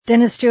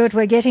Dennis Stewart,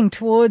 we're getting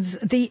towards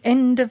the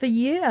end of a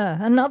year,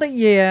 another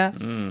year.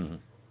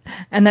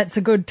 And that's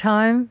a good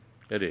time.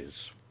 It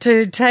is.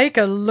 To take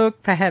a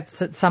look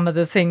perhaps at some of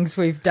the things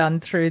we've done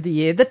through the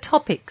year, the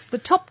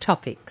top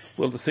topics.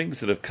 Well, the things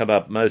that have come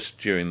up most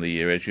during the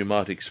year, as you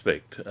might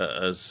expect,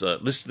 as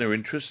listener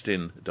interest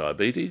in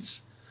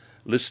diabetes,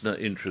 listener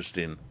interest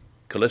in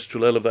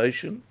cholesterol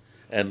elevation,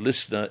 and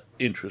listener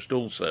interest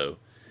also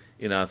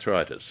in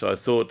arthritis. So I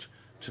thought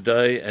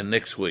today and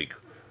next week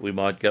we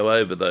might go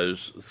over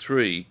those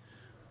three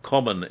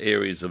common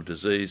areas of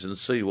disease and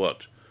see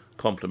what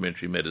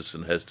complementary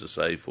medicine has to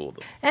say for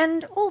them.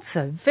 And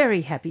also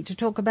very happy to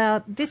talk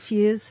about this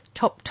year's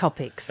top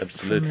topics.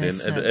 Absolutely,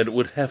 and it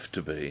would have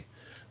to be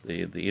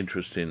the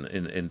interest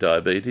in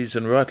diabetes,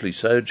 and rightly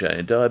so,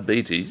 Jane.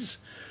 Diabetes,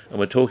 and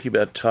we're talking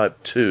about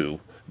type 2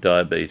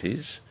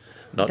 diabetes,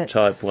 not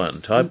type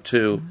 1. Type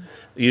 2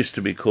 used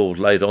to be called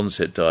late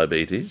onset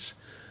diabetes.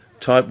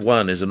 Type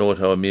 1 is an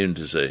autoimmune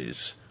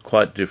disease,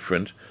 quite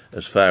different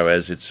as far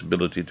as its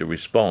ability to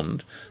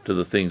respond to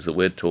the things that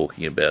we're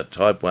talking about.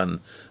 Type 1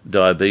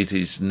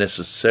 diabetes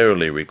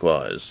necessarily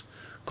requires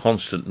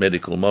constant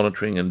medical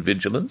monitoring and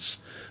vigilance,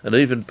 and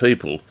even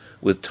people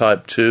with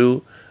type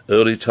 2,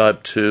 early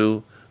type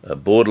 2,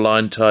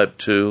 borderline type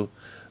 2,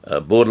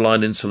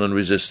 borderline insulin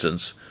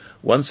resistance,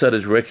 once that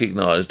is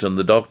recognised and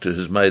the doctor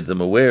has made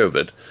them aware of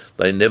it,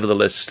 they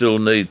nevertheless still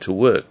need to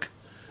work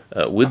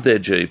with their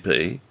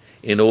GP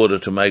in order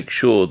to make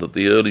sure that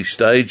the early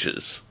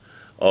stages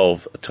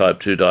of type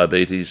 2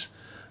 diabetes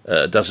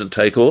doesn't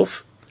take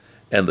off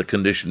and the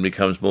condition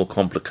becomes more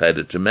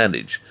complicated to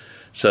manage.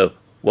 So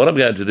what I'm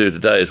going to do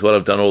today is what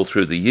I've done all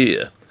through the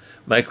year,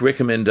 make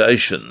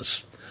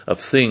recommendations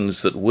of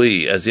things that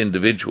we as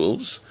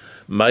individuals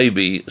may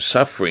be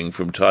suffering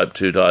from type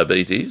 2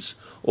 diabetes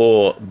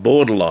or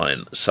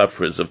borderline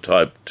sufferers of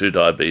type 2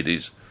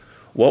 diabetes,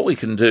 what we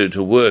can do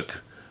to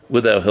work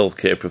with our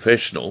healthcare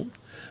professional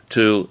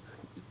to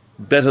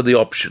better the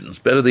options,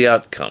 better the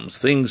outcomes,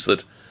 things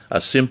that are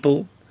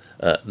simple,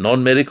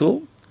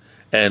 non-medical,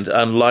 and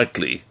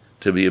unlikely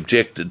to be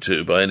objected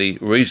to by any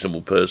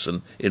reasonable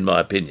person, in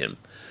my opinion.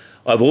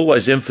 I've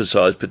always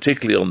emphasised,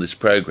 particularly on this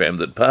program,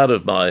 that part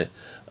of my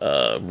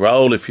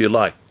role, if you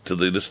like, to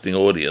the listening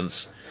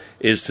audience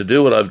is to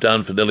do what I've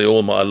done for nearly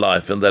all my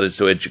life, and that is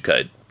to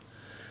educate.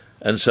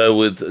 And so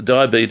with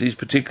diabetes,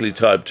 particularly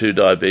type 2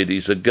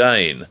 diabetes,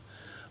 again,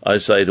 I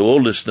say to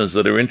all listeners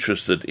that are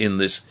interested in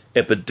this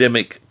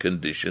epidemic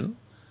condition,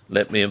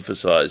 let me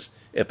emphasise,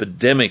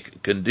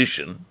 epidemic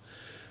condition,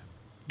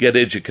 get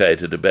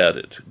educated about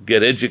it.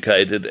 Get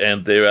educated,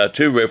 and there are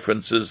two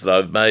references that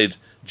I've made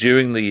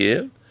during the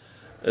year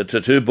to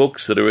two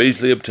books that are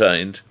easily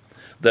obtained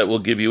that will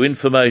give you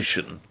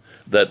information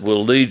that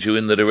will lead you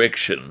in the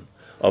direction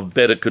of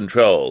better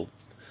control.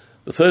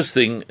 The first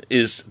thing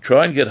is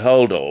try and get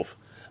hold of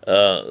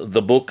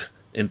the book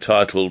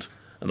entitled,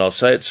 and I'll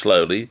say it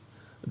slowly,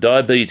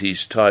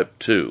 Diabetes Type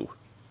 2.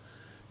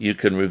 You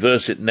can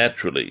reverse it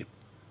naturally,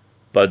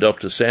 by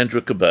Dr.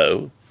 Sandra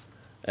Cabot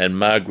and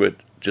Margaret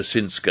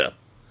Jasinska.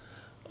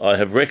 I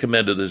have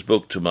recommended this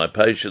book to my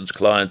patients,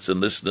 clients and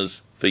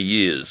listeners for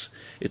years.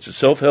 It's a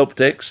self-help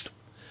text,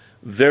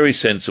 very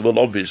sensible,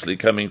 obviously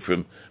coming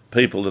from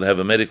people that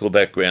have a medical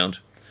background,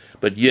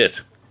 but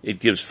yet it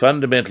gives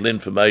fundamental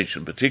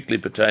information,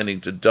 particularly pertaining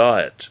to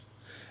diet,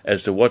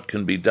 as to what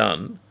can be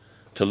done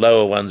to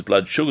lower one's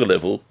blood sugar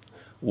level,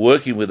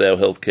 working with our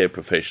healthcare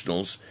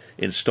professionals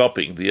in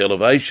stopping the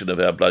elevation of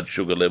our blood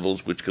sugar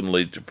levels, which can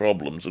lead to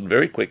problems, and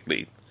very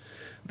quickly.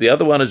 The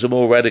other one is a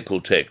more radical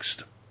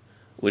text,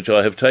 which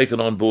I have taken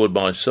on board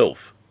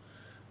myself,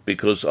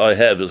 because I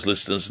have, as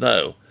listeners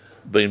know,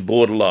 been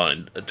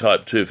borderline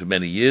type 2 for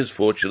many years,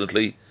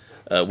 fortunately,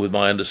 with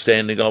my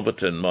understanding of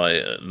it and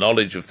my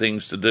knowledge of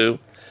things to do,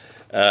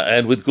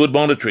 and with good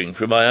monitoring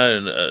from my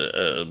own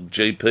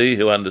GP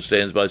who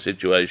understands my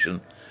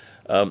situation.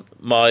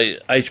 My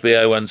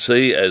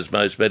HbA1c, as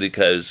most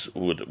medicos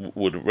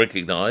would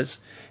recognise,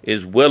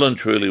 is well and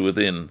truly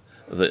within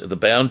the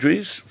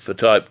boundaries for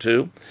type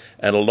 2,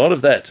 and a lot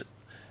of that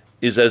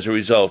is as a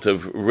result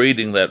of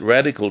reading that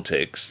radical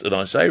text, and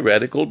I say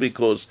radical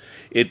because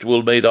it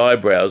will meet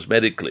eyebrows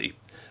medically,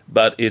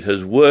 but it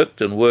has worked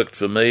and worked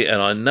for me,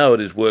 and I know it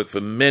has worked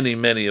for many,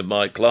 many of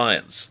my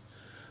clients.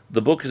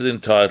 The book is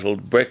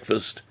entitled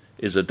Breakfast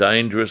is a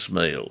Dangerous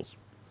Meal.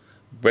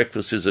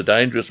 Breakfast is a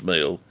Dangerous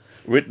Meal,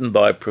 written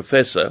by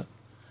Professor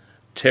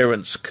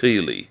Terence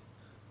Keeley.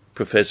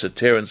 Professor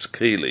Terence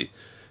Keeley,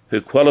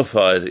 who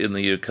qualified in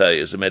the UK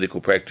as a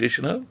medical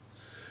practitioner,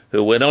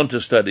 who went on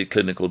to study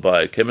clinical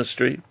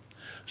biochemistry,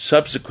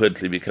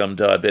 subsequently become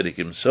diabetic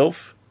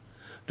himself,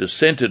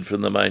 dissented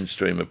from the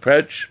mainstream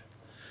approach,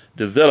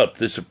 developed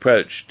this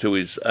approach to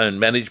his own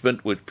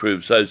management, which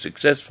proved so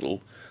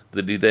successful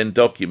that he then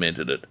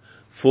documented it.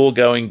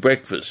 Foregoing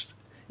breakfast,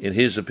 in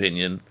his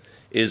opinion,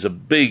 is a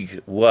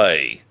big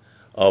way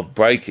of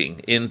breaking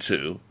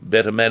into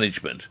better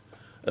management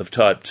of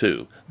type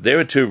 2. There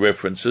are two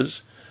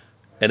references,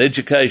 and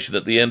education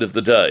at the end of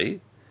the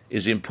day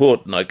is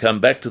important. I come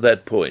back to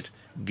that point.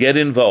 Get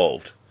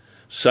involved.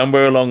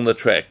 somewhere along the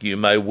track you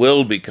may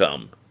well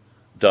become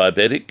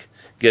diabetic.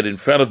 Get in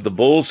front of the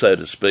ball, so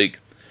to speak.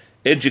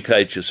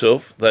 Educate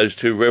yourself. Those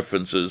two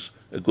references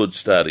are good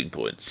starting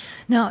points.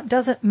 Now,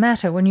 does it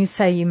matter when you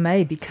say you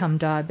may become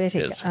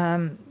diabetic?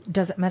 Yes.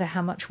 Does it matter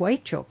how much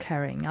weight you're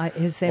carrying?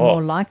 Is there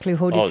more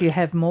likelihood if you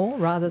have more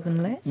rather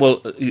than less?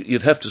 Well,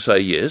 you'd have to say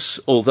yes,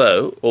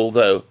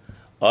 although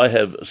I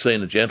have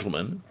seen a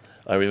gentleman,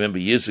 I remember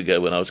years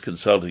ago when I was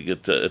consulting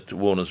at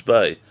Warners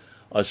Bay,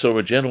 I saw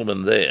a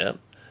gentleman there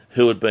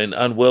who had been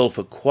unwell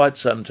for quite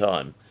some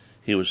time.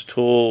 He was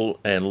tall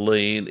and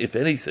lean, if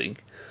anything,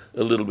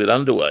 a little bit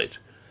underweight.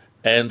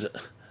 And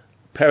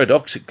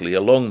paradoxically,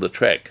 along the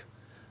track,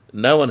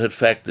 no one had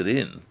factored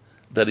in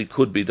that he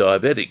could be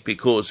diabetic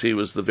because he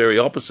was the very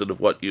opposite of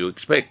what you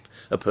expect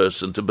a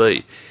person to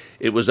be.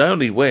 It was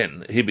only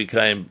when he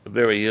became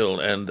very ill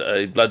and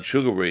a blood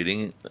sugar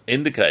reading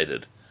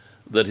indicated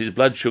that his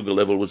blood sugar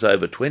level was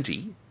over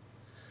 20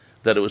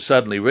 that it was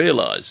suddenly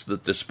realised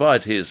that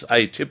despite his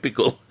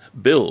atypical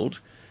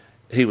build,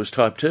 he was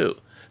type 2.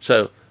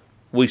 So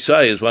we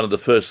say as one of the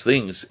first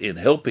things in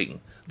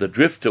helping the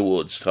drift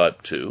towards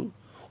type 2,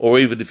 or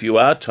even if you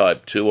are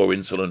type 2 or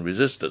insulin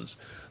resistance,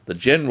 the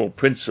general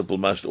principle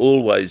must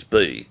always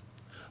be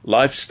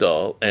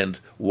lifestyle, and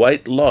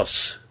weight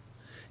loss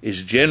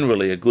is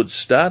generally a good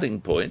starting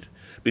point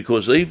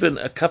because even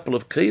a couple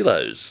of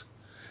kilos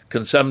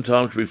can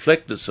sometimes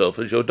reflect itself,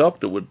 as your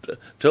doctor would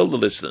tell the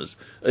listeners,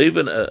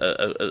 even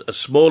a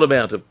small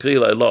amount of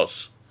kilo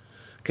loss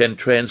can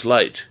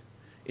translate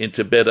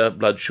into better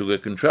blood sugar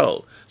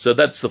control. So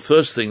that's the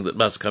first thing that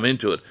must come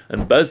into it.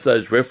 And both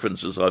those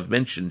references I've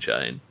mentioned,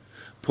 Jane,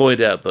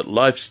 point out that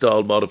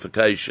lifestyle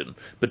modification,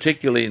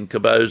 particularly in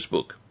Cabot's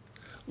book,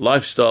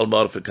 lifestyle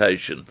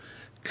modification,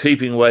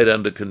 keeping weight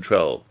under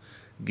control,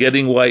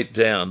 getting weight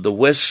down. The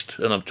West,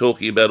 and I'm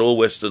talking about all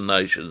Western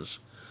nations,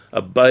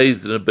 are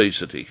bathed in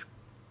obesity.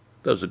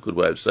 That was a good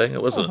way of saying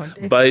it, wasn't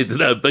it? Bathed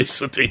in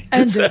obesity.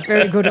 And a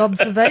very good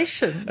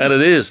observation. And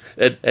it is.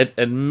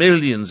 And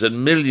millions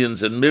and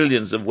millions and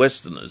millions of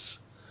Westerners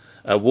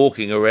are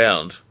walking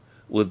around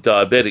with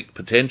diabetic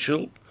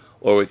potential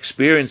or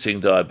experiencing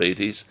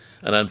diabetes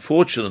and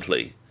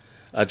unfortunately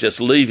are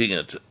just leaving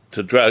it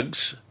to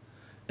drugs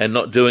and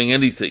not doing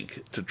anything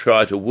to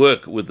try to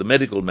work with the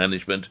medical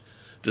management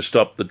to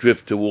stop the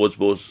drift towards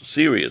more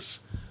serious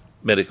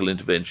medical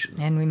intervention.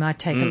 And we might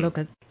take a look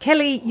at...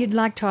 Kelly, you'd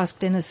like to ask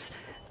Dennis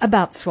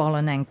about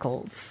swollen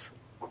ankles.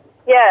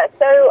 Yeah,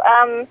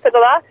 so for the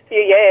last few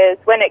years,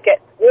 when it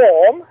gets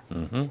warm,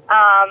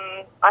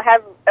 I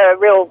have a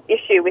real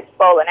issue with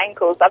swollen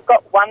ankles. I've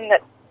got one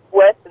that's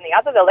worse than the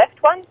other, the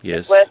left one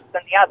is worse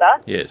than the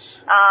other. Yes.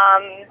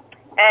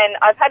 And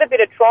I've had a bit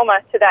of trauma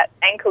to that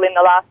ankle in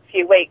the last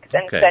few weeks,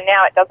 and so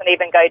now it doesn't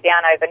even go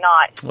down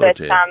overnight. Oh,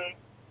 dear.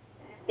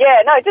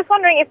 Yeah, no, just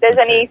wondering if there's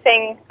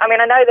anything. I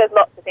mean, I know there's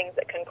lots of things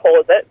that can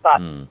cause it, but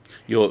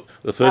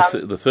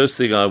the first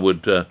thing I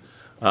would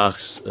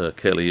ask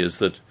Kelly is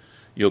that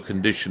your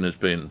condition has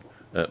been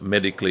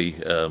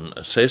medically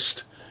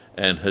assessed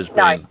and has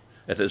been.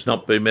 It has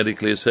not been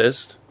medically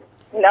assessed.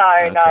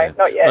 No,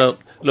 not yet. Well,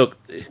 look,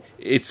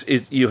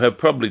 you have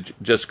probably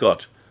just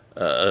got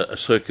a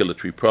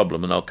circulatory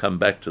problem, and I'll come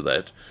back to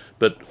that.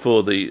 But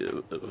for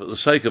the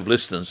sake of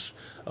listeners,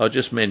 I'll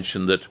just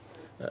mention that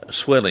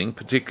swelling,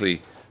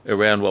 particularly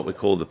around what we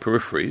call the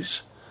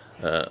peripheries,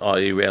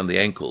 i.e. around the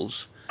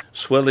ankles,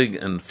 swelling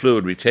and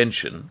fluid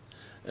retention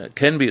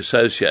can be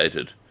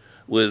associated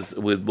with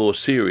more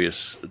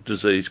serious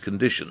disease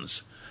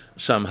conditions,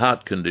 some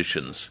heart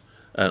conditions,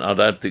 and I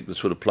don't think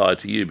this would apply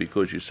to you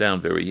because you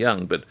sound very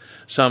young, but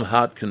some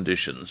heart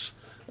conditions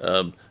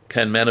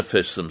can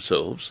manifest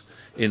themselves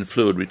in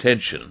fluid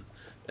retention.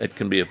 It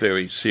can be a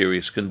very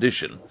serious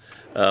condition.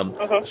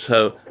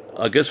 So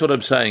I guess what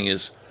I'm saying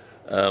is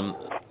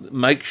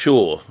make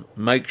sure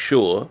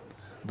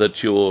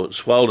that your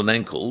swollen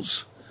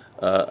ankles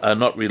are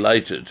not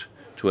related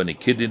to any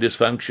kidney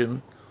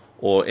dysfunction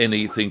or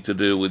anything to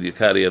do with your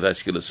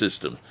cardiovascular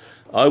system.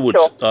 I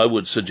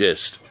would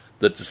suggest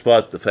that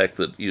despite the fact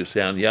that you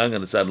sound young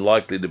and it's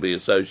unlikely to be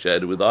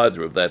associated with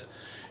either of that,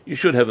 you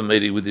should have a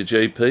meeting with your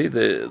GP.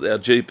 Our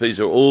GPs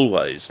are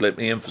always, let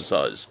me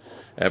emphasise,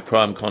 our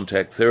prime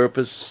contact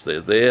therapists.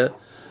 They're there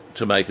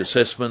to make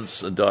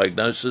assessments and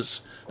diagnosis,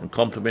 and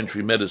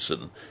complementary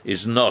medicine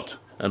is not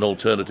an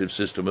alternative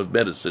system of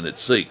medicine. It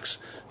seeks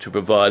to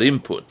provide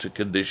input to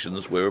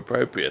conditions where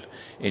appropriate.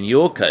 In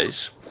your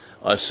case,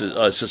 I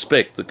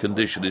suspect the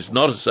condition is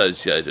not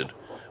associated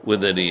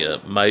with any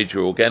major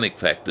organic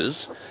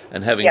factors,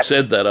 and having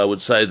said that, I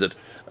would say that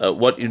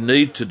what you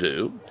need to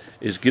do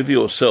is give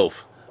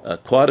yourself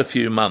quite a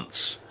few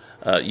months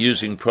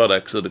using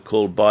products that are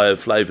called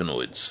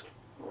bioflavonoids.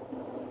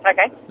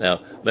 Okay.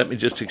 Now, let me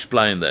just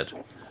explain that.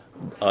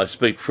 I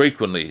speak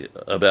frequently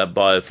about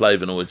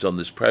bioflavonoids on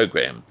this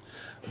program.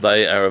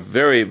 They are a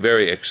very,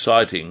 very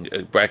exciting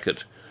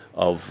bracket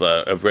of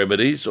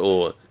remedies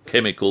or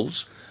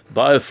chemicals.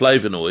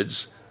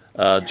 Bioflavonoids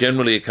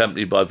generally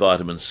accompanied by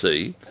vitamin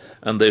C,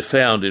 and they're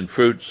found in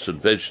fruits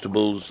and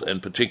vegetables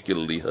and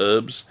particularly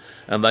herbs,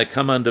 and they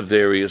come under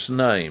various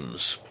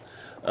names.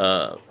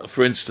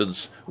 For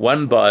instance,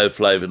 one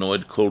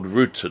bioflavonoid called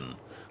rutin,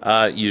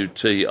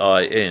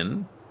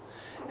 R-U-T-I-N,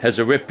 has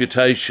a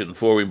reputation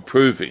for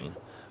improving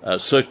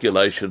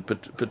circulation,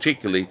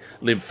 particularly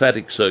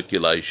lymphatic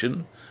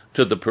circulation,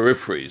 to the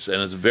peripheries,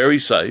 and it's very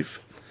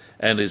safe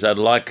and is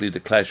unlikely to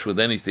clash with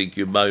anything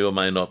you may or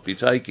may not be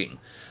taking.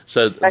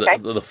 So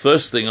the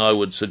first thing I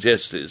would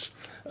suggest is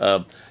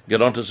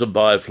get onto some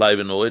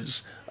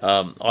bioflavonoids.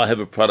 I have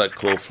a product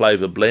called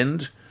Flavour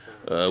Blend,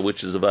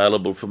 which is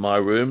available for my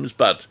rooms,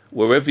 but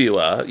wherever you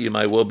are, you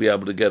may well be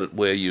able to get it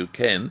where you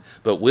can.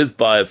 But with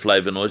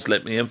bioflavonoids,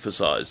 let me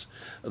emphasise,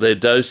 their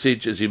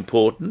dosage is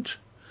important.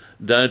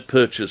 Don't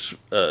purchase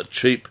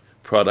cheap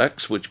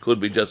products, which could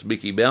be just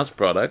Mickey Mouse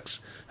products,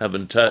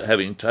 having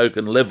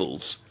token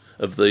levels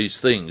of these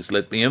things.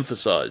 Let me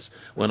emphasise,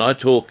 when I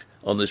talk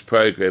on this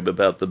program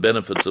about the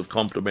benefits of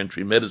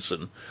complementary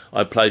medicine,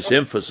 I place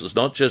emphasis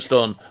not just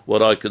on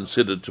what I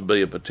consider to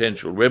be a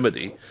potential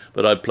remedy,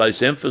 but I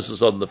place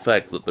emphasis on the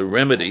fact that the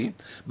remedy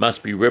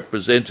must be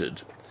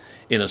represented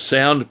in a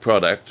sound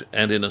product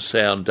and in a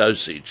sound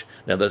dosage.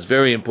 Now that's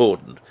very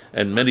important,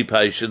 and many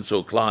patients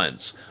or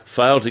clients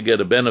fail to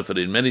get a benefit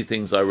in many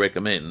things I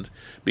recommend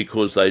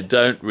because they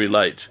don't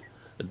relate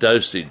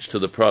dosage to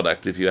the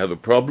product. If you have a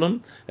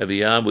problem, have a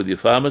yarn with your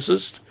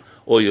pharmacist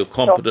or your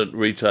competent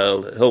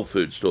retail health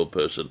food store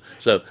person.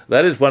 So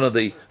that is one of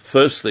the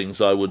first things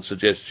I would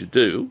suggest you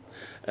do.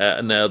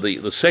 Now,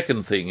 the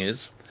second thing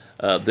is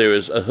there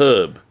is a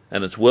herb,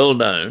 and it's well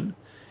known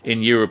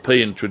in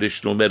European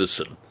traditional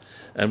medicine.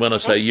 And when I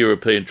say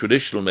European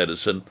traditional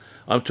medicine,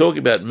 I'm talking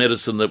about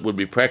medicine that would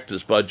be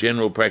practiced by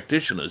general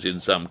practitioners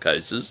in some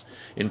cases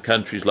in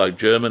countries like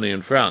Germany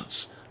and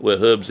France, where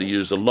herbs are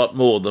used a lot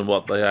more than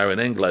what they are in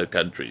Anglo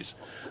countries.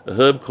 A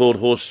herb called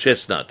horse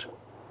chestnut,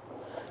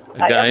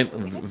 again,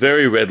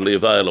 very readily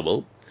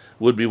available,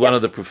 would be one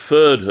of the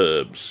preferred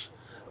herbs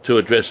to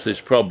address this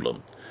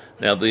problem.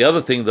 Now, the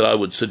other thing that I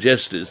would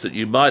suggest is that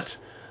you might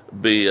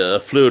be a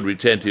fluid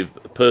retentive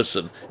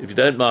person. If you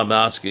don't mind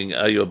asking,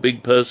 are you a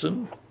big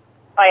person?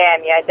 I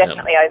am,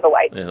 definitely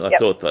overweight. Yeah, I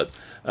thought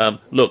that.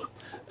 Look,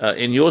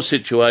 in your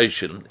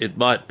situation, it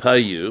might pay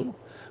you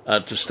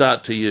to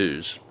start to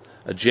use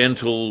a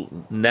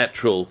gentle,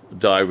 natural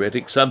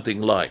diuretic, something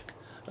like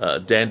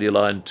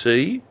dandelion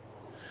tea.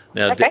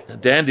 Now,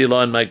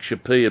 dandelion makes you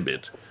pee a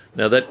bit.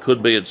 Now, that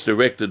could be its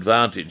direct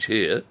advantage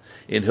here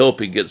in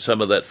helping get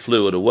some of that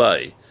fluid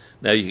away.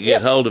 Now, you can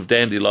get hold of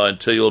dandelion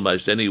tea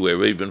almost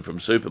anywhere, even from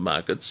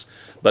supermarkets.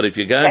 But if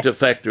you're going to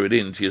factor it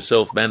into your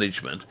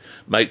self-management,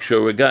 make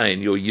sure,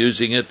 again, you're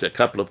using it, a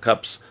couple of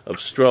cups of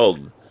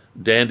strong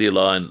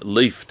dandelion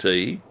leaf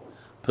tea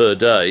per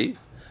day,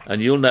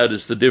 and you'll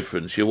notice the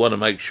difference. You want to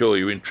make sure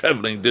you're in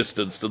travelling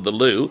distance to the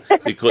loo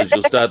because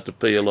you'll start to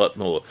pee a lot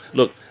more.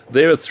 Look,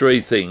 there are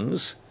three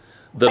things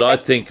that I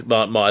think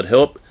might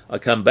help. I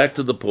come back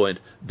to the point,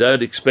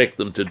 don't expect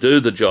them to do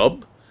the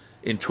job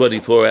in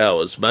 24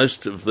 hours.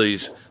 Most of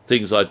these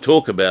things I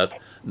talk about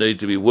need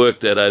to be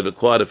worked at over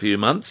quite a few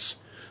months,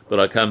 but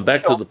I come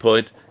back to the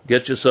point,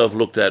 get yourself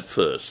looked at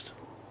first.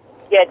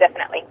 Yeah,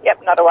 definitely.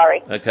 Yep, not a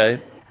worry.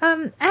 Okay.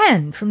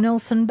 Anne from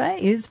Nelson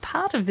Bay is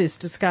part of this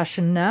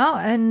discussion now,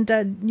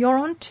 and you're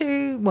on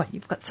to,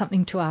 you've got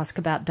something to ask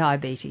about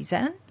diabetes,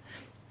 Anne?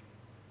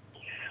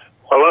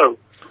 Hello.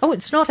 Oh,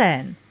 it's not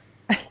Anne.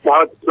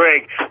 No, it's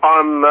Greg.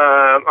 I'm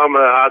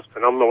her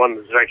husband. I'm the one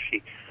that's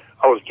actually,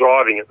 I was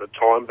driving at the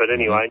time, but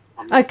anyway.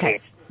 Okay,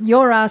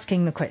 you're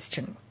asking the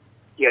question.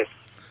 Yes.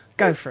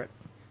 Go for it.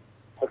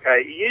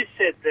 Okay, you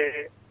said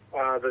there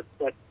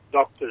that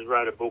doctors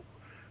wrote a book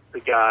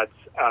regards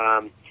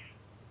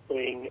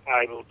being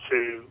able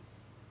to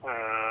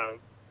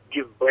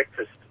give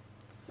breakfast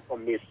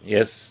on this.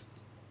 Yes.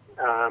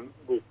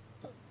 With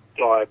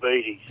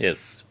diabetes.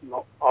 Yes.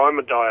 I'm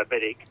a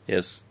diabetic.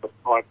 Yes. A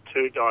type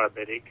 2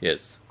 diabetic.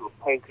 Yes.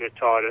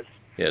 Pancreatitis.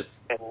 Yes.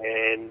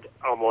 And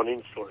I'm on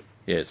insulin.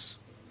 Yes.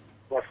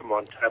 Plus I'm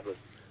on tablets.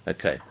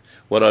 Okay.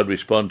 What I'd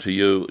respond to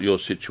your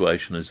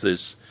situation is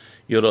this.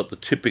 You're not the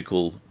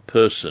typical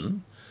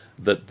person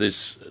that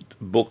this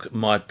book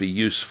might be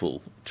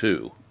useful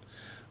to.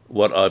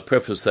 What I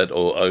preface that,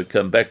 or I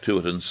come back to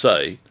it and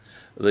say,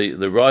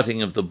 the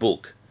writing of the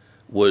book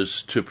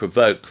was to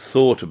provoke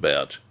thought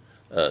about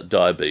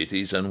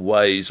diabetes and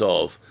ways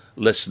of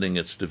lessening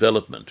its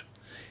development.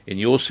 In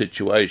your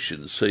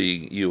situation,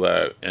 seeing you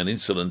are an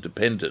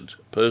insulin-dependent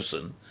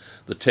person,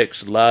 the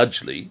text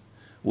largely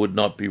would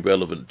not be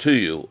relevant to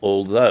you,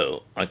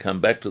 although, I come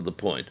back to the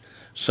point,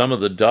 some of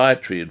the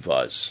dietary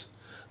advice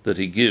that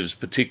he gives,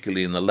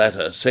 particularly in the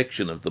latter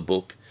section of the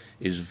book,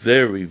 is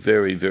very,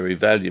 very, very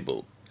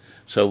valuable.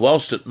 So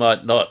whilst it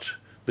might not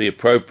be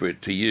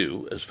appropriate to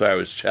you as far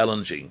as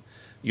challenging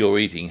your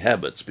eating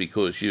habits,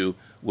 because you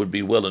would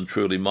be well and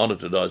truly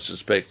monitored, I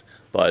suspect,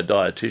 by a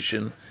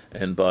dietitian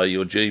and by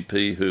your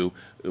GP who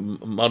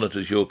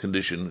monitors your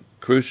condition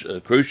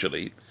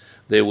crucially,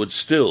 there would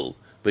still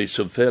be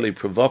some fairly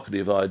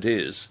provocative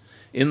ideas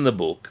in the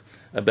book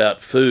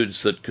about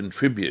foods that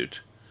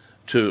contribute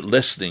to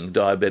lessening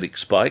diabetic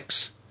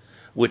spikes,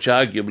 which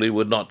arguably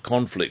would not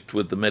conflict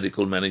with the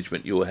medical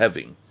management you were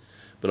having.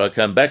 But I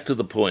come back to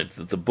the point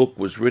that the book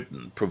was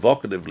written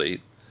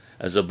provocatively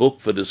as a book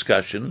for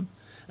discussion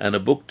and a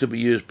book to be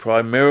used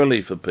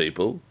primarily for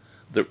people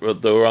that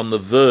were on the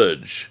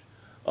verge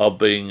of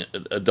being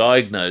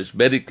diagnosed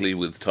medically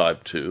with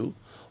type 2,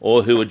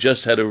 or who had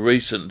just had a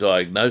recent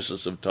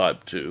diagnosis of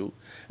type 2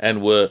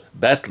 and were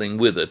battling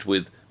with it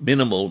with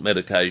minimal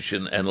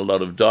medication and a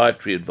lot of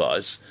dietary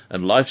advice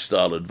and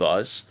lifestyle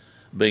advice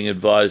being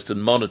advised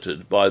and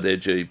monitored by their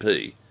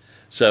GP.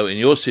 So in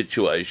your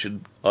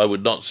situation, I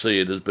would not see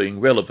it as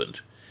being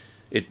relevant.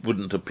 It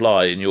wouldn't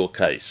apply in your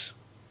case.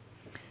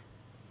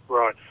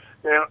 Right.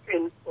 Now,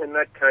 in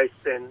that case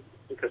then,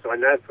 because I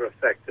know for a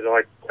fact that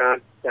I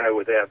can't go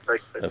without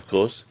breakfast. Of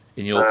course,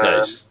 in your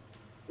case.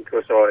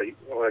 Because I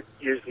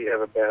usually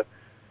have about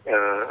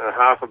a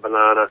half a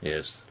banana,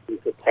 yes,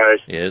 piece of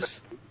toast,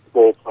 yes, a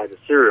small plate of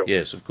cereal.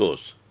 Yes, of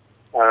course.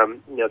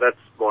 That's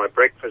my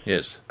breakfast.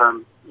 Yes.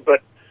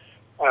 But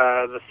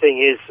the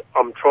thing is,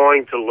 I'm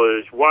trying to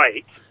lose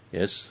weight.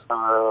 Yes.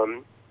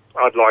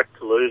 I'd like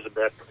to lose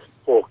about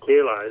 4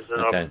 kilos,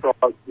 and Okay. I've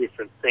tried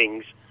different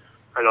things,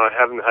 and I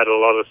haven't had a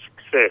lot of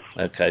success.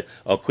 Okay,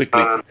 I'll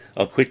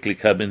quickly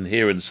come in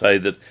here and say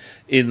that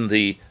in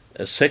the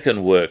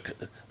second work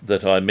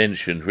that I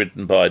mentioned,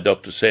 written by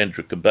Dr.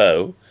 Sandra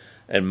Cabot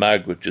and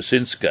Margaret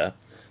Jasinska,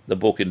 the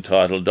book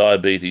entitled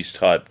Diabetes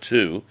Type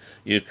 2,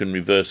 You Can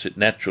Reverse It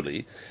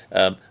Naturally,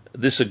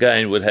 this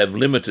again would have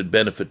limited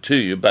benefit to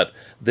you, but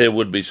there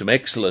would be some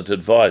excellent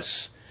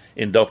advice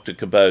in Dr.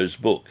 Cabot's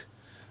book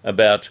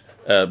about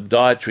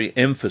dietary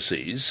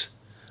emphases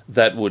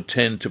that would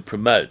tend to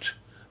promote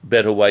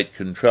better weight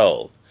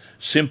control.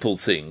 Simple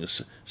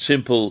things,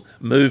 simple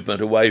movement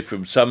away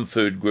from some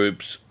food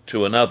groups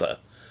to another.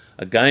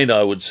 Again,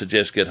 I would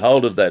suggest get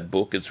hold of that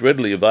book. It's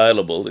readily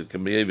available. It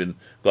can be even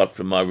got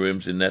from my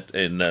rooms in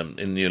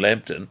New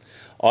Lambton.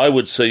 I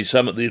would see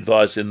some of the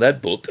advice in that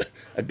book,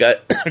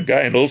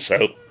 again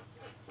also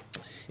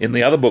in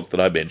the other book that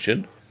I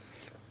mentioned,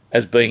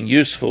 as being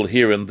useful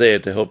here and there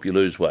to help you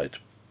lose weight.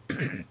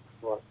 Right.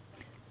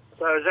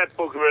 So is that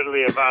book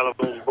readily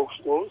available in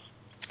bookstores?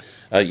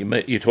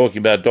 You're talking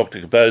about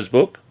Dr. Cabot's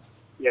book?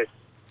 Yes.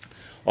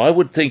 I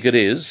would think it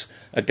is.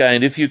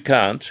 Again, if you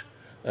can't,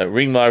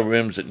 ring my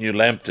rooms at New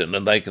Lambton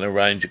and they can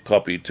arrange a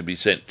copy to be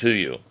sent to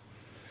you.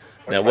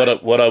 Now,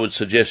 what I would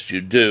suggest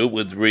you do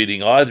with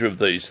reading either of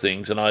these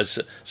things, and I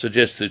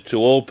suggest it to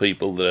all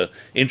people that are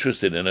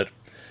interested in it,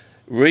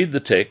 read the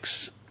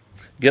text,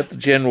 get the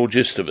general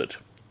gist of it.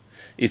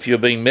 If you're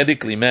being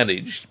medically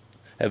managed,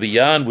 have a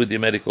yarn with your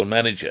medical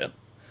manager,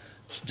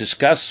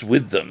 discuss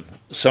with them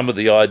some of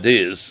the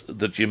ideas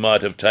that you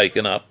might have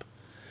taken up,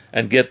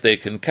 and get their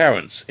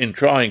concurrence in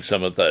trying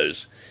some of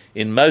those.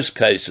 In most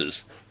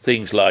cases,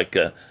 things like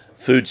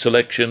food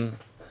selection,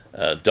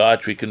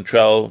 dietary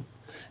control,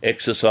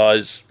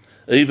 exercise,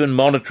 even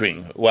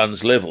monitoring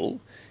one's level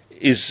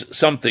is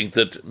something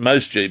that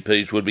most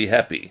GPs would be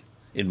happy,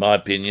 in my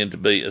opinion, to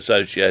be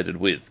associated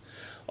with.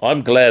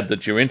 I'm glad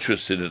that you're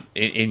interested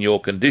in your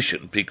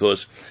condition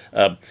because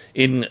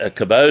in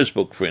Cabot's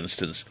book, for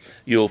instance,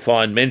 you'll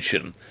find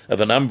mention of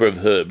a number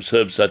of herbs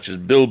such as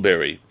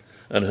bilberry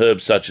and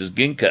herbs such as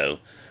ginkgo,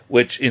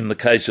 which in the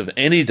case of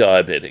any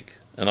diabetic,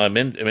 and I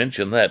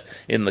mentioned that,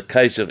 in the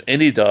case of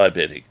any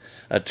diabetic,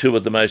 are two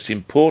of the most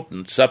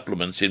important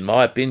supplements, in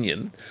my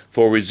opinion,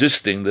 for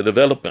resisting the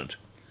development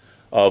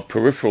of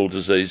peripheral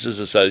diseases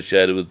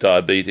associated with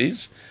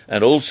diabetes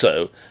and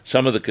also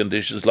some of the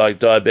conditions like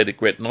diabetic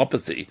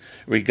retinopathy.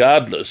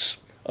 Regardless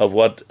of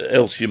what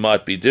else you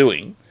might be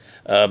doing,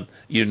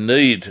 you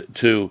need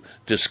to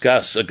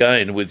discuss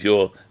again with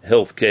your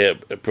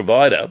healthcare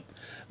provider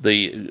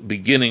the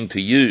beginning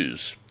to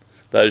use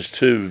those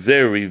two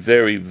very,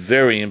 very,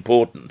 very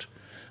important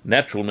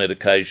natural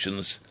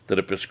medications that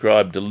are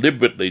prescribed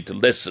deliberately to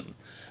lessen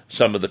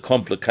some of the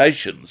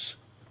complications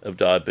of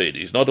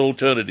diabetes. Not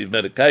alternative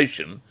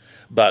medication,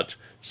 but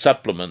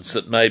supplements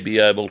that may be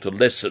able to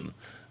lessen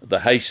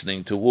the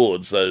hastening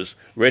towards those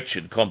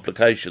wretched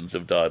complications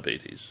of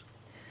diabetes.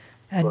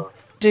 And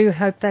do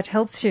hope that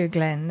helps you,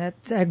 Glenn.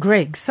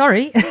 Greg,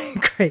 sorry.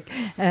 Greg,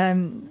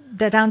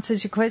 that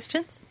answers your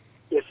questions?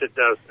 Yes, it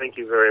does. Thank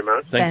you very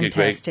much. Thank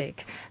Fantastic.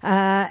 You,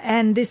 Greg.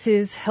 And this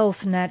is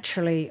Health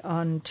Naturally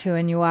on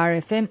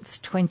 2NURFM. It's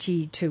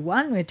 20 to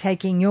 1. We're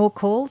taking your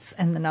calls,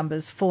 and the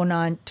number's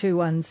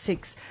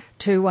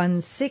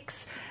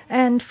 49216216.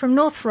 And from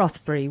North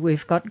Rothbury,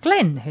 we've got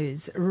Glenn,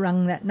 who's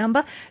rung that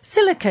number.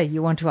 Silica,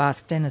 you want to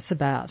ask Dennis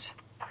about?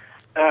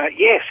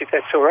 Yes, if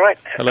that's all right.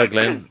 Hello,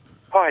 Glenn.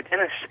 Hi,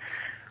 Dennis.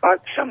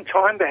 Some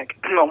time back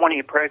on one of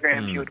your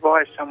programs, you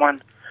advised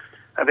someone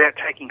about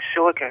taking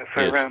silica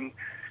for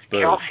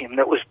calcium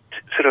that was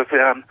sort of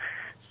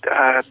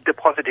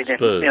deposited in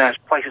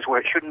places where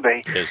it shouldn't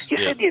be. Yes, you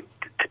said to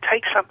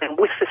take something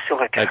with the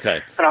silica.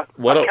 Okay. And I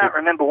can't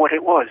remember what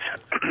it was.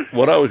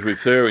 What I was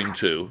referring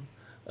to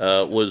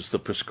was the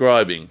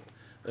prescribing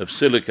of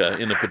silica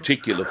in a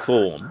particular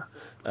form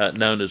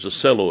known as a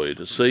celloid,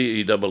 a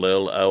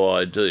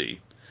Cellloid.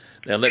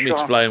 Now, let me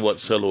explain what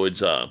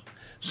celloids are.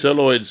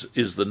 Celloids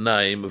is the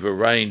name of a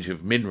range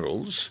of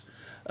minerals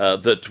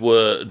that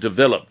were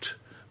developed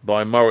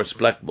by Maurice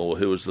Blackmore,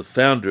 who was the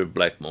founder of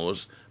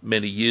Blackmore's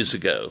many years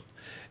ago.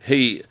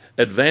 He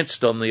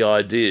advanced on the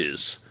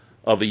ideas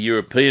of a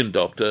European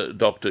doctor,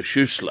 Dr.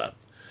 Schussler,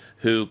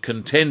 who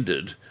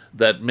contended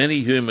that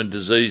many human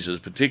diseases,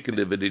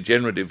 particularly of a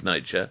degenerative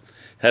nature,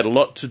 had a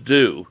lot to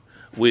do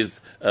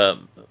with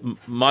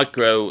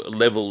micro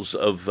levels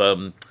of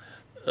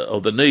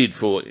the need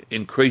for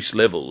increased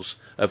levels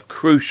of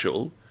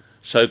crucial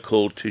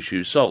so-called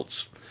tissue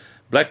salts.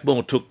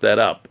 Blackmore took that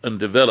up and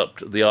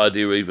developed the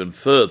idea even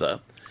further,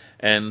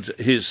 and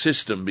his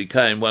system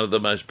became one of the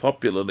most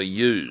popularly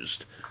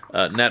used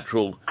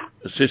natural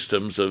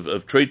systems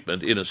of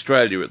treatment in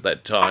Australia at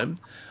that time.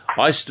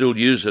 I still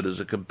use it as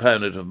a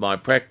component of my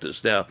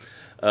practice. Now,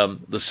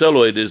 the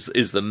celloid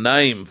is the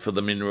name for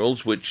the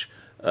minerals which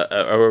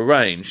are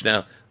arranged.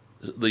 Now,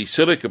 the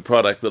silica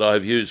product that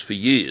I've used for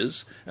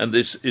years, and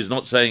this is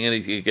not saying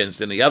anything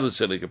against any other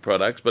silica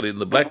products, but in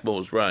the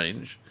Blackmore's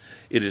range,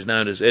 it is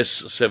known as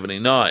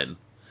S79.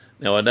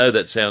 Now, I know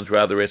that sounds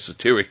rather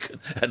esoteric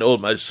and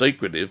almost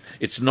secretive.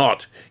 It's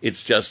not.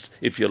 It's just,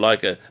 if you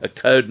like, a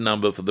code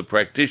number for the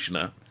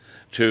practitioner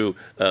to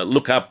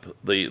look up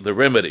the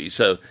remedy.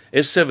 So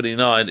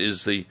S79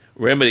 is the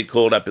remedy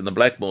called up in the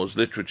Blackmore's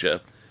literature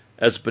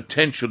as a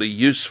potentially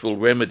useful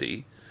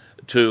remedy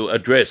to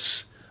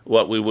address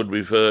what we would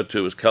refer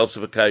to as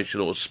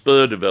calcification or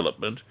spur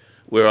development,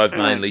 where I've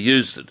mainly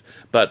used it.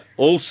 But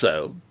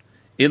also,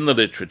 in the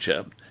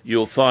literature,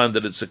 you'll find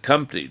that it's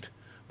accompanied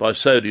by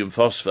sodium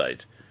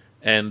phosphate,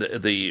 and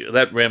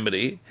that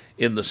remedy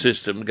in the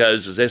system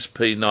goes as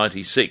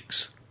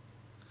SP96.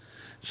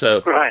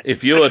 So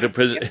if you were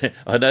to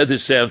I know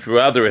this sounds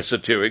rather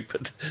esoteric,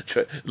 but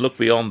look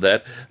beyond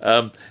that.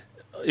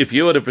 If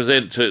you were to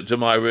present to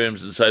my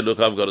rooms and say, look,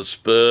 I've got a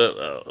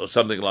spur or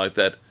something like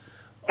that,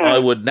 I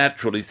would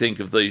naturally think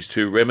of these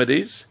two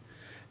remedies,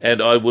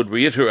 and I would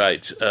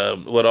reiterate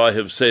what I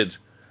have said,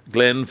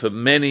 Glenn, for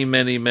many,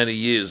 many, many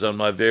years on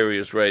my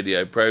various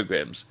radio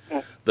programs,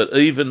 that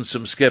even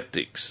some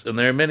skeptics, and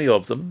there are many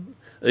of them,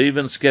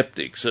 even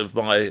skeptics of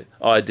my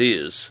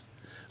ideas,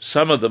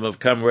 some of them have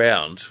come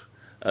round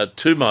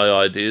to my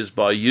ideas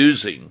by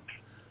using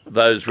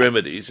those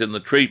remedies in the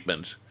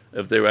treatment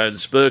of their own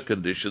spur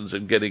conditions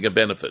and getting a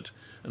benefit.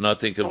 And I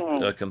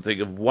can think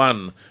of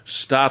one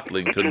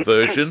startling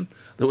conversion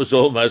that was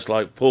almost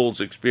like Paul's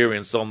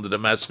experience on the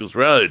Damascus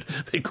Road,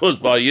 because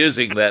by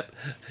using that,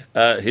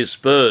 his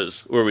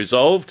spurs were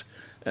resolved,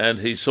 and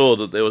he saw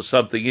that there was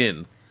something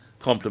in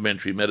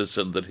complementary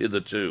medicine that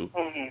hitherto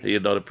he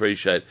had not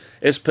appreciated.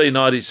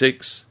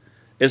 SP96,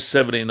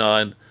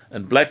 S79,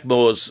 and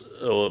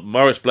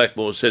Maurice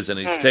Blackmore says in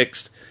his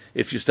text,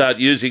 if you start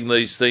using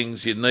these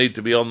things, you need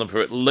to be on them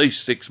for at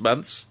least 6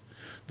 months.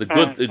 The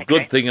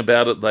good thing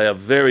about it, they are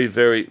very,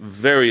 very,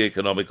 very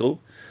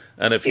economical.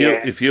 And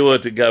if you were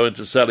to go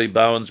into Sally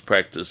Bowen's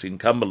practice in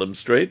Cumberland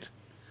Street,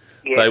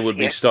 they would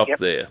be stocked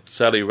there.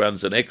 Sally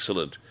runs an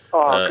excellent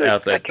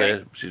outlet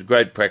there. She's a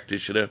great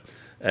practitioner,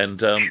 and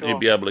you'd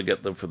be able to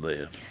get them from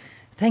there.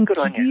 Thank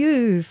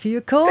you for your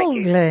call,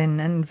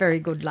 Glenn, and very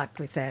good luck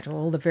with that.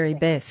 All the very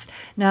best.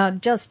 Now,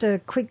 just a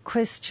quick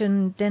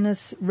question.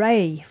 Dennis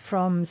Ray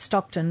from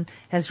Stockton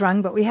has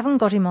rung, but we haven't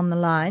got him on the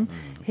line.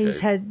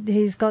 Okay.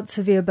 He's got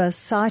severe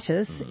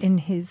bursitis in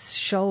his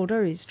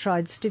shoulder. He's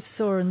tried stiff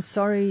sore and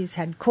sorry. He's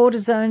had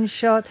cortisone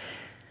shot,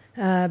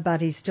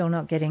 but he's still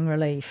not getting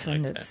relief,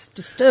 and it's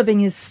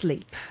disturbing his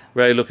sleep.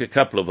 Ray, look, a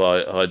couple of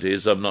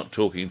ideas. I'm not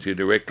talking to you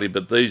directly,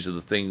 but these are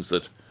the things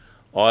that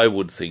I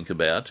would think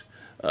about.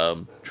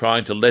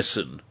 Trying to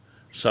lessen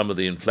some of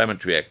the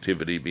inflammatory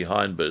activity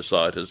behind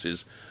bursitis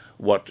is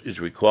what is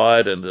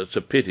required, and it's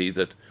a pity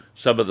that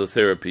some of the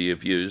therapy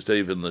you've used,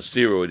 even the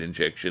steroid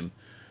injection,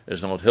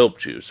 has not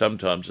helped you.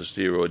 Sometimes a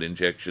steroid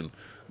injection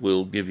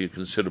will give you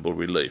considerable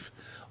relief.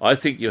 I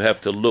think you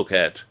have to look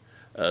at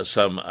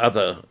some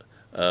other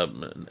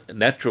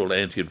natural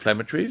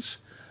anti-inflammatories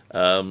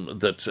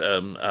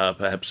that are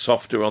perhaps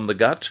softer on the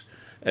gut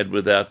and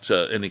without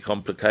any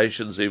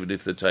complications, even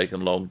if they're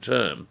taken long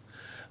term.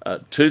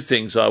 Two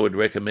things I would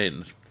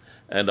recommend,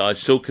 and I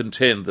still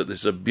contend that this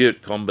is a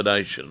beaut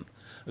combination.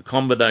 A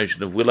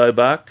combination of willow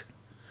bark,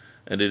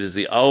 and it is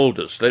the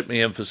oldest, let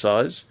me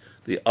emphasise,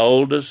 the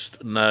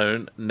oldest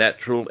known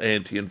natural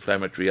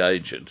anti-inflammatory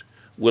agent.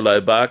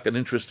 Willow bark, and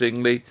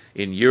interestingly,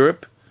 in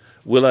Europe,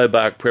 willow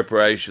bark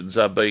preparations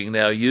are being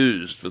now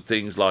used for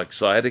things like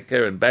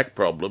sciatica and back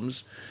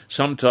problems,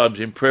 sometimes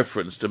in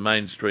preference to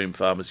mainstream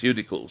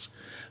pharmaceuticals.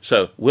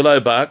 So,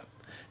 willow bark,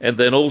 and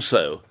then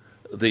also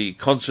the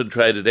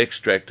concentrated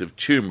extract of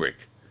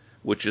turmeric,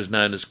 which is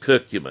known as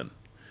curcumin.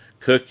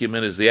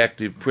 Curcumin is the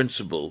active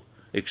principle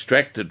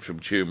extracted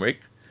from turmeric,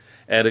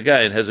 and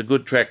again has a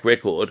good track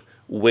record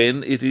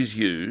when it is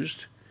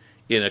used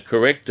in a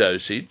correct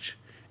dosage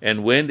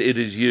and when it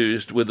is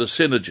used with a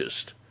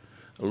synergist.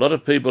 A lot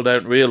of people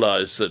don't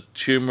realise that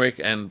turmeric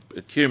and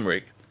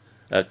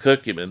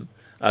curcumin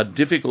are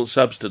difficult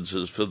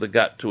substances for the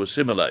gut to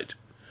assimilate,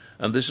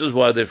 and this is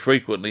why they're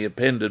frequently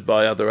appended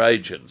by other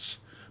agents.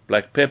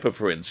 Black pepper,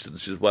 for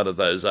instance, is one of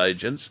those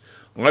agents.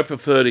 I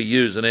prefer to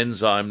use an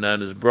enzyme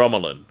known as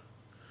bromelain.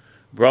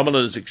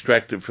 Bromelain is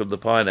extracted from the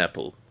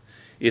pineapple.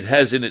 It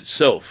has in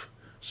itself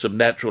some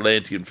natural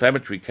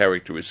anti-inflammatory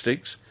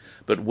characteristics,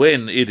 but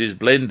when it is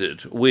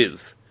blended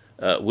with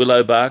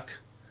willow bark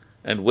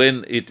and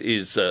when it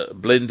is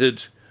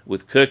blended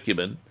with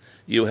curcumin,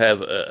 you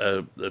have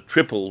a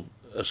triple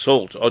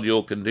assault on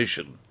your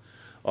condition.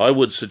 I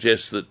would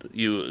suggest that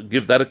you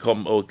give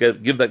that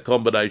give that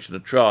combination a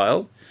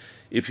trial.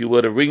 If you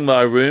were to ring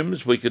my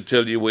rooms, we could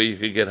tell you where you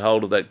could get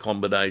hold of that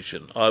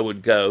combination. I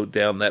would go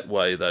down that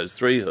way, those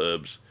three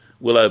herbs,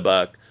 willow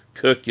bark,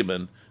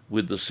 curcumin,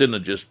 with the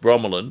synergist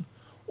bromelain,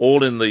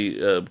 all in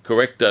the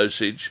correct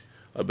dosage.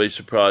 I'd be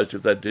surprised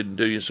if that didn't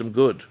do you some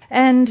good.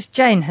 And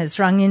Jane has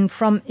rung in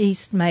from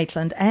East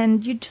Maitland,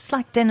 and you'd just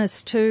like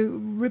Dennis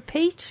to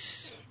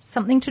repeat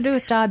something to do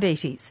with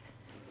diabetes.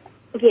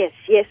 Yes.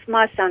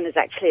 My son is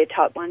actually a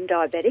type 1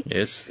 diabetic.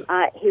 Yes.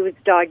 He was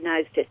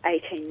diagnosed at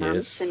 18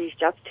 months, yes. and he's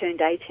just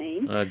turned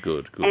 18.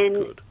 Good.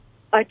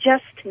 I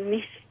just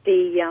missed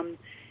the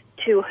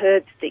 2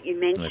 herbs that you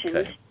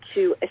mentioned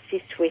to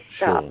assist with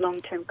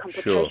long-term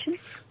complications. Sure.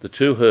 The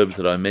 2 herbs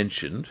that I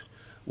mentioned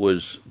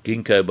was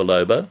ginkgo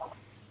biloba,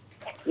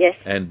 yes,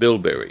 and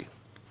bilberry.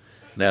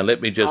 Now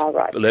let me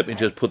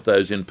just put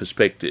those in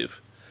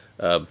perspective.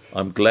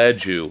 I'm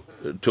glad you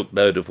took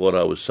note of what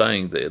I was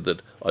saying there,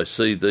 that I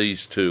see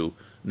these 2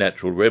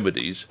 natural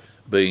remedies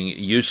being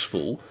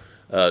useful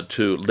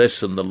to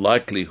lessen the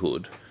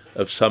likelihood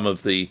of some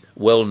of the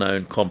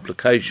well-known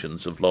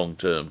complications of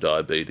long-term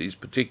diabetes,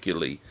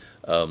 particularly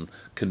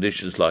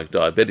conditions like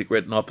diabetic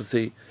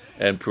retinopathy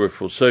and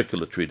peripheral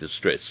circulatory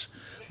distress.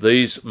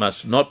 These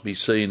must not be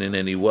seen in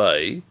any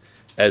way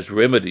as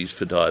remedies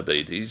for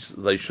diabetes.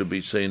 They should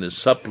be seen as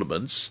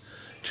supplements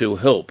to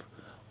help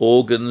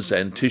organs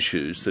and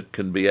tissues that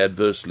can be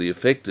adversely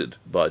affected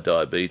by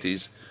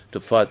diabetes to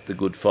fight the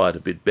good fight a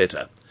bit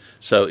better.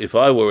 So if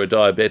I were a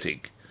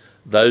diabetic,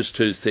 those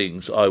 2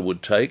 things I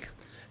would take,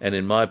 and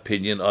in my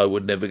opinion I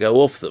would never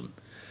go off them.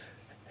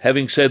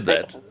 Having said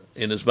that,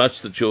 inasmuch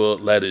that your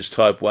lad is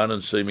type 1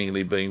 and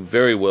seemingly being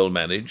very well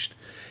managed,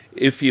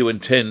 if you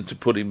intend to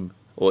put him,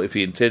 or if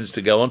he intends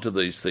to go onto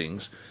these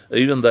things,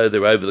 even though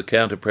they're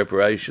over-the-counter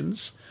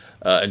preparations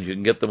and you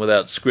can get them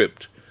without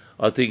script,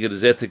 I think it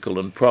is ethical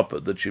and proper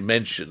that you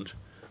mention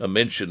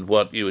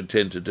what you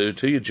intend to do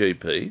to your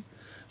GP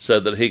so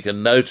that he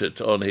can note it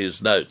on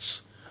his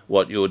notes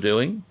what you're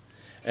doing.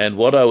 And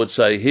what I would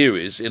say here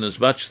is,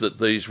 inasmuch that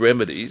these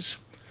remedies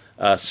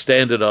are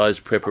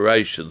standardised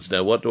preparations.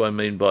 Now, what do I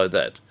mean by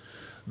that?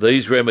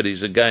 These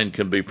remedies, again,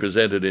 can be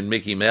presented in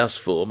Mickey Mouse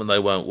form and they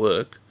won't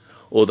work,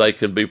 or they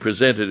can be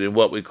presented in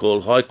what we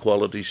call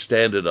high-quality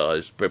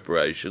standardised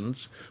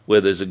preparations where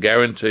there's a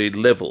guaranteed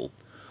level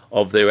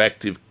of their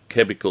active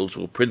chemicals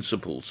or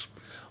principles.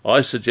 I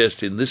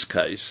suggest in this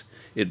case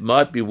it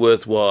might be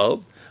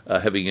worthwhile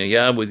having a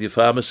yarn with your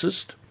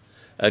pharmacist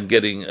and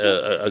getting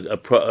a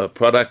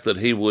product that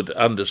he would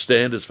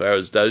understand as far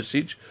as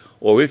dosage,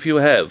 or if you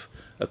have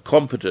a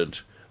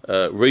competent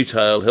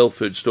retail health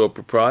food store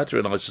proprietor,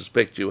 and I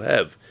suspect you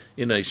have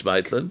in East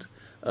Maitland,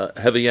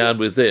 have a yarn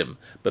with them.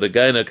 But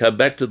again, I come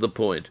back to the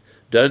point,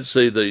 don't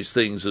see these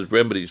things as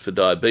remedies for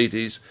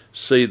diabetes,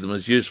 see them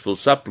as useful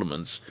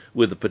supplements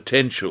with the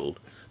potential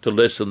to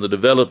lessen the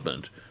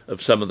development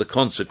of some of the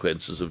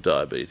consequences of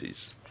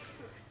diabetes.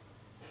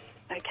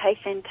 Okay,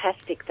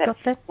 fantastic.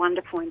 That's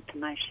wonderful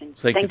information.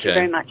 Thank you, Jane.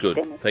 Very much, Good.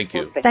 Dennis. Thank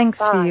you. Thanks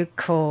for your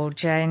call,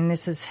 Jane.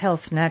 This is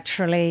Health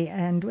Naturally,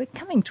 and we're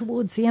coming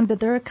towards the end, but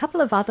there are a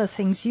couple of other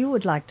things you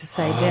would like to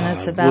say,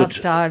 Dennis,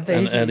 about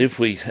diabetes. And if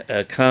we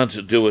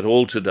can't do it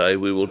all today,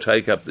 we will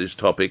take up this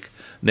topic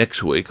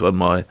next week on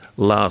my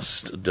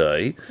last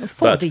day.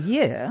 For the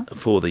year,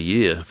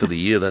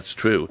 that's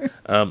true.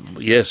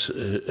 Yes,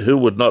 who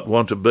would not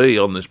want to be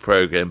on this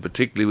program,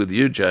 particularly with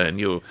you, Jane?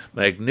 You're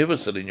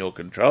magnificent in your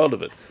control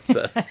of it.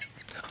 So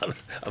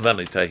I'm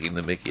only taking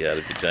the mickey out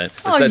of you, Jane.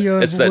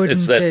 It's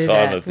that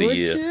time of the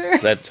year.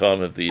 That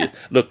time of the year.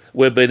 Look,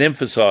 we've been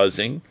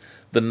emphasising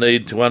the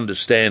need to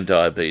understand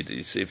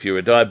diabetes. If you're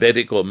a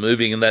diabetic or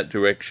moving in that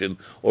direction,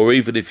 or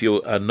even if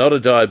you are not a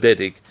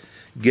diabetic,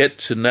 get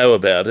to know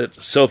about it.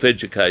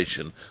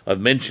 Self-education. I've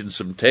mentioned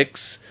some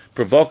texts,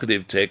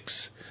 provocative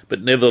texts,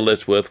 but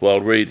nevertheless worthwhile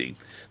reading.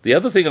 The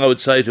other thing I would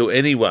say to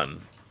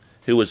anyone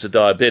who is a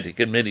diabetic,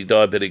 and many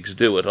diabetics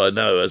do it, I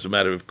know, as a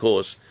matter of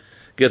course,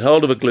 get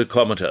hold of a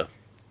glucometer.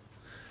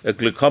 A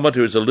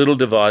glucometer is a little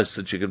device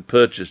that you can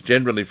purchase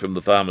generally from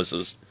the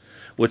pharmacist,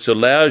 which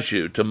allows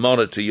you to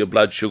monitor your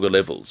blood sugar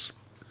levels.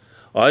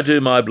 I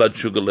do my blood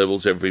sugar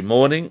levels every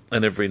morning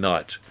and every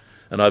night,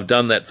 and I've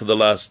done that for the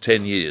last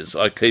 10 years.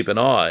 I keep an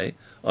eye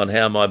on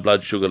how my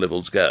blood sugar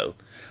levels go.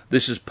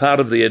 This is part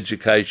of the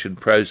education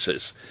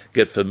process.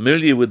 Get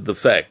familiar with the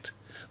fact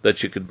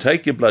that you can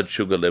take your blood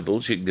sugar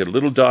levels, you can get a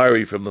little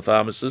diary from the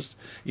pharmacist,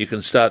 you can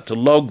start to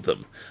log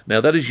them. Now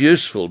that is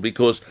useful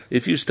because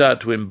if you start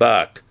to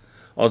embark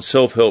on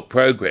self-help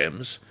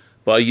programs,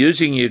 by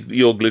using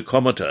your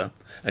glucometer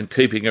and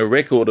keeping a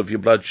record of your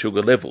blood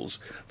sugar levels,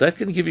 that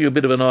can give you a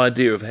bit of an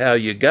idea of how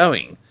you're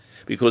going.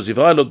 Because if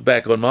I look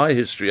back on my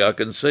history, I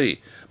can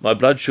see my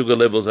blood sugar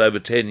levels over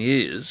 10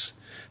 years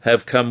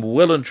have come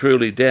well and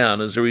truly down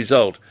as a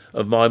result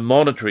of my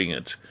monitoring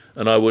it.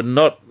 And I would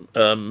not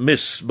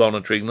miss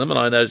monitoring them. And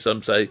I know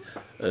some say,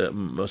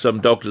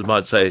 some doctors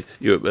might say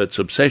it's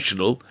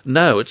obsessional.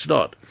 No, it's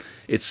not.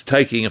 It's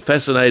taking a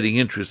fascinating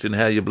interest in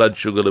how your blood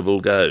sugar level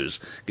goes.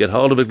 Get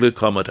hold of a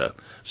glucometer.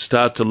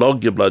 Start to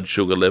log your blood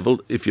sugar level.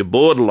 If you're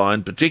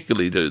borderline,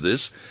 particularly do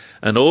this.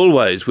 And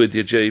always with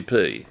your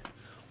GP.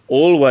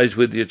 Always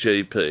with your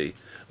GP.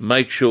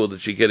 Make sure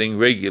that you're getting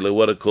regular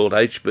what are called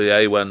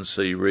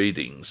HbA1c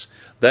readings.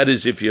 That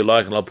is, if you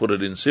like, and I'll put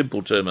it in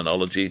simple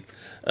terminology,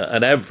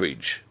 an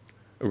average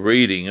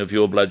reading of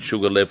your blood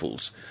sugar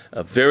levels.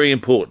 Very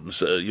important.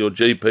 Your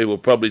GP will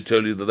probably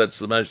tell you that that's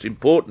the most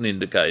important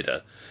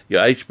indicator.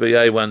 Your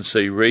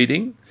HbA1c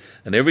reading,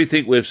 and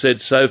everything we've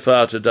said so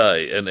far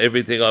today, and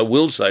everything I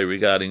will say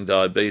regarding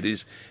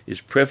diabetes,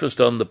 is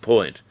prefaced on the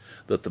point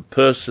that the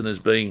person is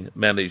being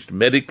managed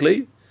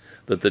medically,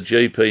 that the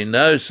GP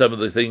knows some of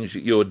the things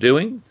that you're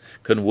doing,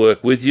 can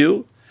work with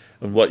you,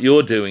 and what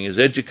you're doing is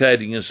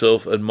educating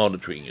yourself and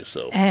monitoring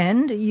yourself.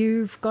 And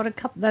you've got a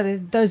couple.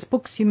 Those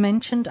books you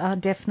mentioned are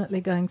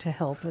definitely going to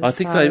help. I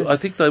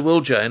think they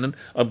will, Jane. And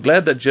I'm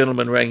glad that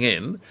gentleman rang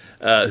in,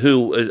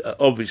 who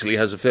obviously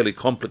has a fairly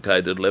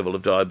complicated level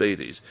of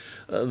diabetes.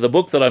 The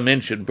book that I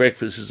mentioned,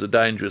 Breakfast is a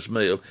Dangerous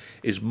Meal,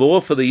 is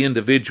more for the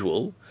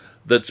individual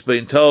that's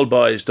been told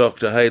by his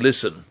doctor, hey,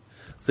 listen,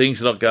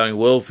 things are not going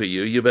well for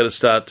you. You better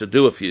start to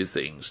do a few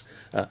things.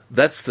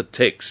 That's the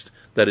text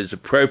that is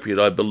appropriate,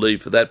 I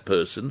believe, for that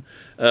person.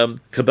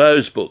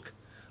 Cabot's book,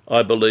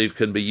 I believe,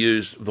 can be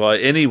used by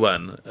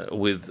anyone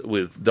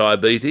with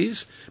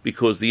diabetes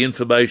because the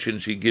information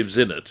she gives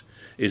in it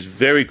is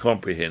very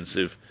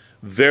comprehensive,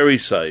 very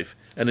safe,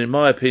 and in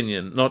my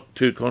opinion, not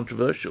too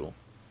controversial.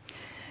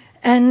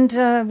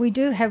 And we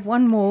do have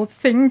one more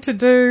thing to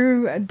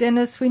do,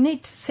 Dennis. We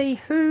need to see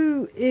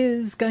who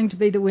is going to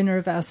be the winner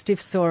of our Stiff,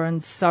 Sore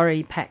and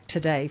Sorry pack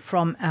today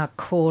from our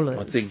callers.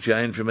 I think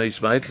Jane from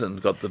East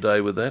Maitland got the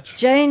day with that.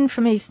 Jane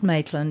from East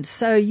Maitland.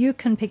 So you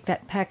can pick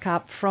that pack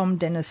up from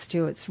Dennis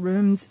Stewart's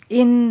rooms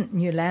in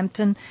New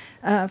Lambton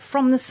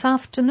from this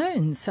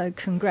afternoon. So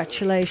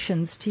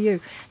congratulations to you.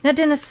 Now,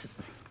 Dennis,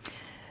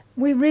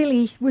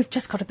 we've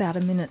just got about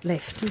a minute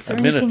left. Is there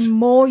anything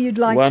more you'd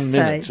like to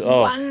say?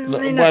 Oh,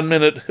 1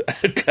 minute.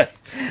 Okay.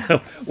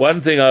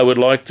 One thing I would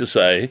like to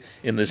say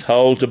in this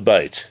whole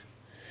debate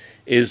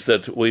is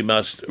that we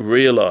must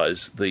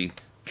realise the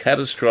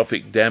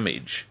catastrophic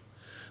damage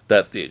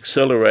that the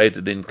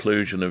accelerated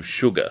inclusion of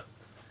sugar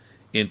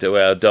into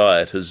our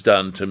diet has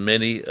done to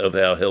many of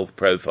our health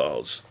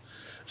profiles.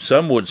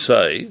 Some would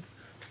say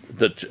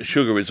that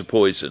sugar is a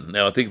poison.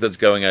 Now, I think that's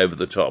going over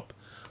the top.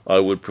 I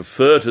would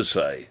prefer to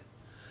say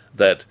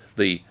that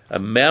the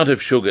amount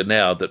of sugar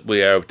now that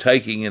we are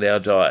taking in our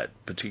diet,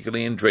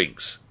 particularly in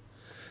drinks,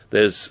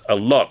 there's a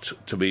lot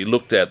to be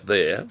looked at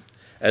there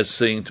as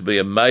seen to be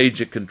a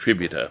major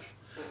contributor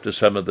to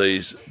some of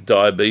these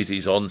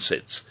diabetes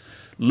onsets.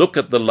 Look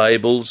at the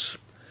labels.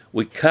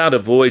 We can't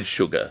avoid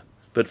sugar,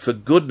 but for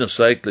goodness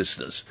sake,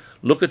 listeners,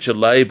 look at your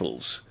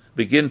labels.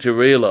 Begin to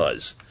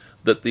realise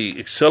that the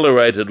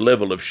accelerated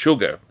level of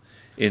sugar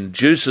in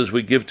juices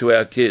we give to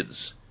our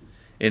kids,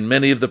 in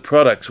many of the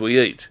products we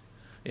eat,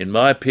 in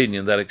my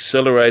opinion, that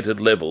accelerated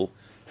level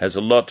has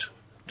a lot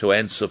to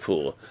answer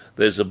for.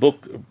 There's a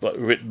book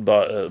written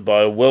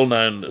by a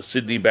well-known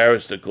Sydney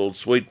barrister called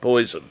Sweet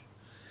Poison.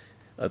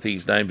 I think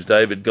his name's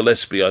David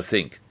Gillespie, I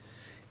think.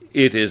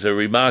 It is a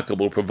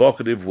remarkable,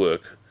 provocative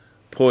work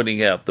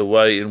pointing out the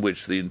way in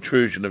which the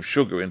intrusion of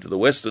sugar into the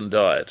Western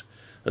diet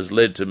has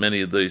led to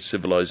many of these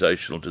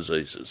civilizational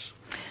diseases.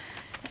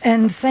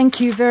 And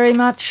thank you very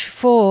much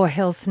for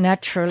Health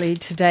Naturally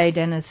today,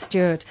 Dennis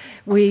Stewart.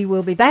 We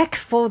will be back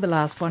for the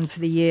last one for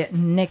the year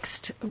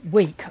next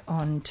week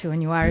on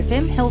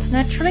 2NURFM, Health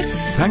Naturally.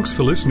 Thanks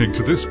for listening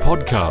to this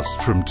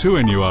podcast from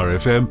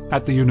 2NURFM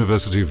at the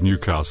University of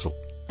Newcastle.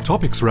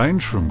 Topics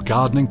range from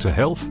gardening to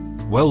health,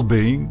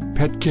 well-being,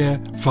 pet care,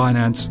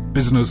 finance,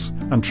 business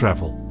and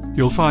travel.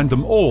 You'll find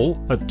them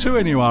all at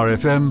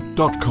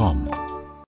 2NURFM.com.